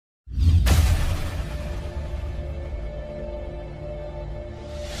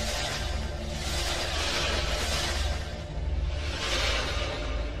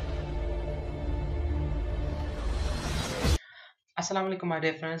Assalamu alaikum my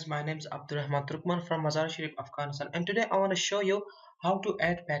dear friends, my name is Abdurrahman Turkman from Mazar Sharif, Afghanistan, and today I want to show you how to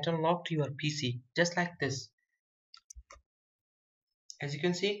add pattern lock to your PC just like this. As you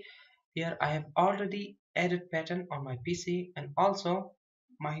can see here, I have already added pattern on my PC and also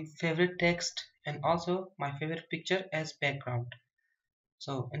my favorite text and also my favorite picture as background.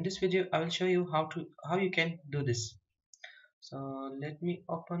 So in this video I will show you how you can do this. So let me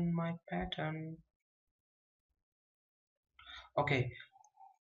open my pattern. Okay,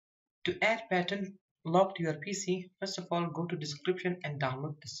 to add pattern lock to your PC, first of all go to description and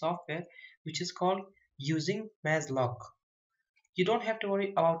download the software which is called using Mazlock. You don't have to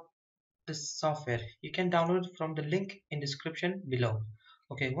worry about this software. You can download it from the link in description below.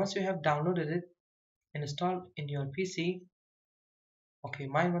 Okay, once you have downloaded it and installed in your PC, okay,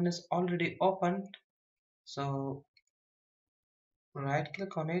 my one is already opened. So right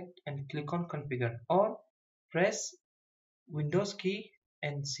click on it and click on configure or press Windows key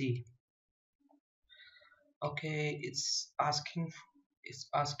and C. Okay, it's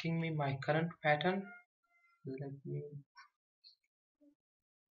asking me my current pattern. Let me.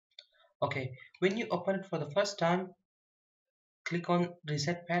 Okay, when you open it for the first time, click on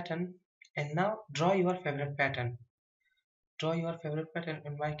reset pattern and now draw your favorite pattern. Draw your favorite pattern.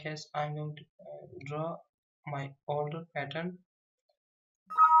 In my case, I'm going to draw my older pattern.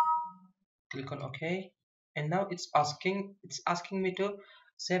 Click on OK, and now it's asking me to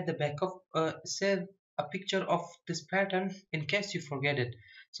save the backup, save a picture of this pattern in case you forget it.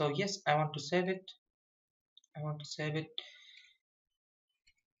 So yes, I want to save it. I want to save it.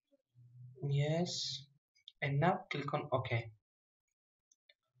 Yes, and now click on OK.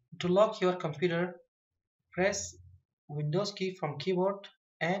 To lock your computer, press Windows key from keyboard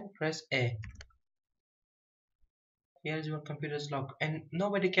and press A. Here is your computer's lock and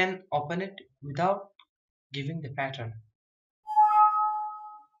nobody can open it without giving the pattern.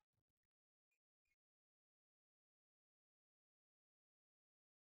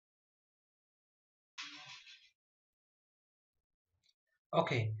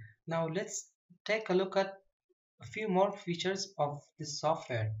 Okay, now let's take a look at a few more features of this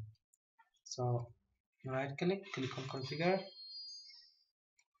software. So right click on configure.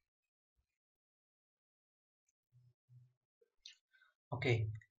 Okay,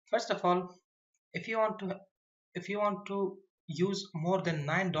 first of all, if you want to use more than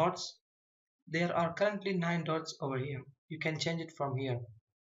 9 dots, there are currently 9 dots over here. You can change it from here.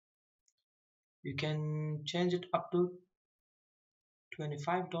 You can change it up to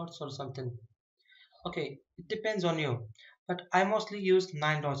 25 dots or something. Okay, it depends on you, but I mostly use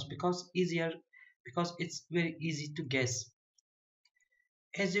 9 dots because it's very easy to guess.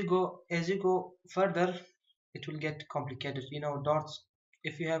 As you go further, it will get complicated. Dots,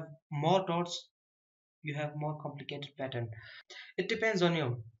 if you have more dots, you have more complicated pattern. It depends on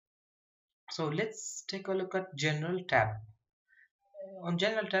you. So let's take a look at general tab. On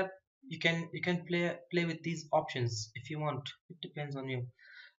general tab, you can play with these options if you want. It depends on you.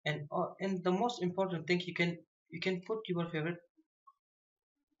 And the most important thing, you can put your favorite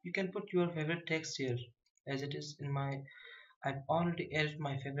text here, as it is in my. I've already added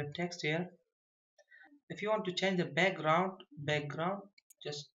my favorite text here. If you want to change the background,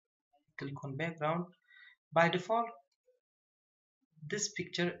 just click on background. By default, this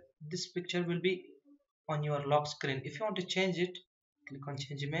picture will be on your lock screen. If you want to change it, click on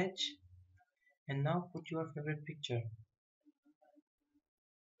change image and now put your favorite picture.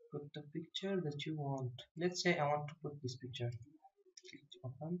 Put the picture that you want. Let's say I want to put this picture. Click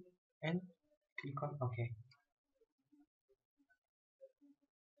open and click on OK.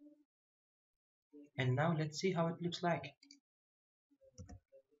 And now let's see how it looks like.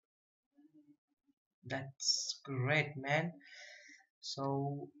 That's great, man.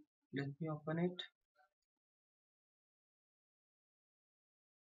 So let me open it.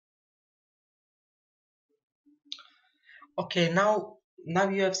 Okay, now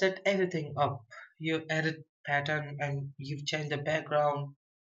you have set everything up. You've added pattern and you've changed the background.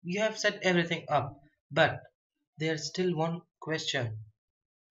 You have set everything up, but there's still one question.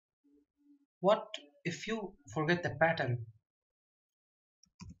 What if you forget the pattern?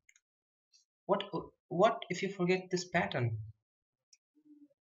 What if you forget this pattern?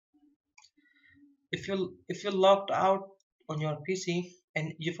 If you logged out on your PC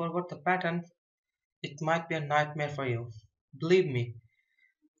and you forgot the pattern, it might be a nightmare for you. Believe me,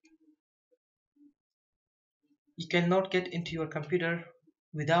 you cannot get into your computer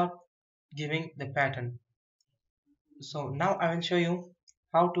without giving the pattern. So now I will show you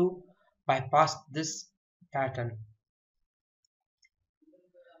how to bypass this pattern.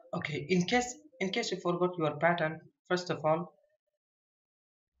 Okay, in case you forgot your pattern, first of all,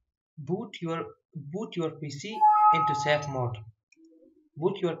 boot your boot your PC into safe mode.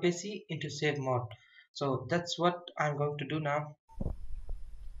 Boot your PC into safe mode. So that's what I'm going to do now.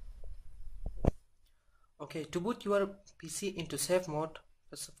 Okay, to boot your PC into safe mode,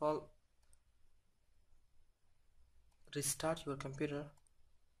 first of all, restart your computer.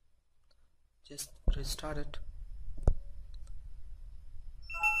 Just restart it.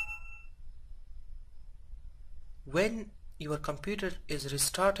 When your computer is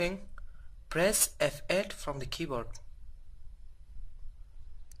restarting, press F8 from the keyboard.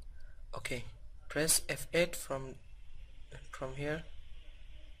 Okay, press F8 from here.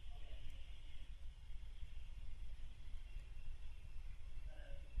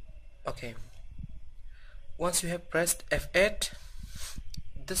 Okay, once you have pressed F8,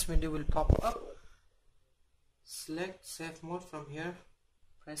 this window will pop up. Select safe mode from here,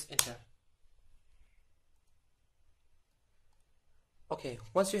 press enter. Okay,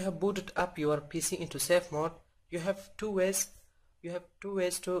 once you have booted up your PC into safe mode, you have two ways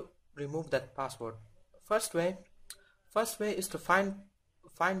to remove that password. First way is to find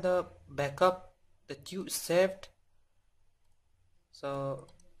the backup that you saved. So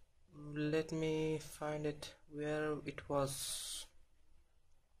let me find it where it was.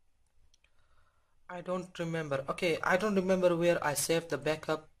 I don't remember. Okay, I don't remember where I saved the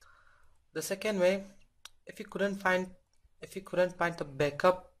backup. The second way, if you couldn't find the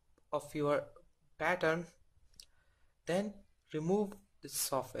backup of your pattern, then remove this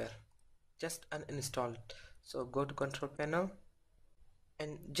software, just uninstall it. So go to control panel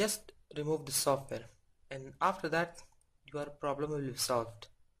and just remove the software, and after that your problem will be solved.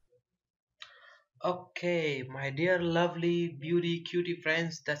 Okay, my dear lovely beauty cutie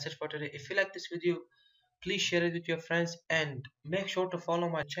friends, that's it for today. If you like this video, please share it with your friends and make sure to follow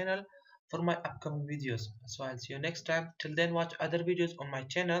my channel for my upcoming videos. So I'll see you next time. Till then, watch other videos on my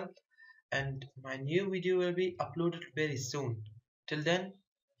channel, and my new video will be uploaded very soon. Till then,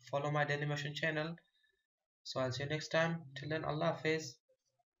 follow my Dailymotion channel. So I'll see you next time. Till then, Allah Hafiz.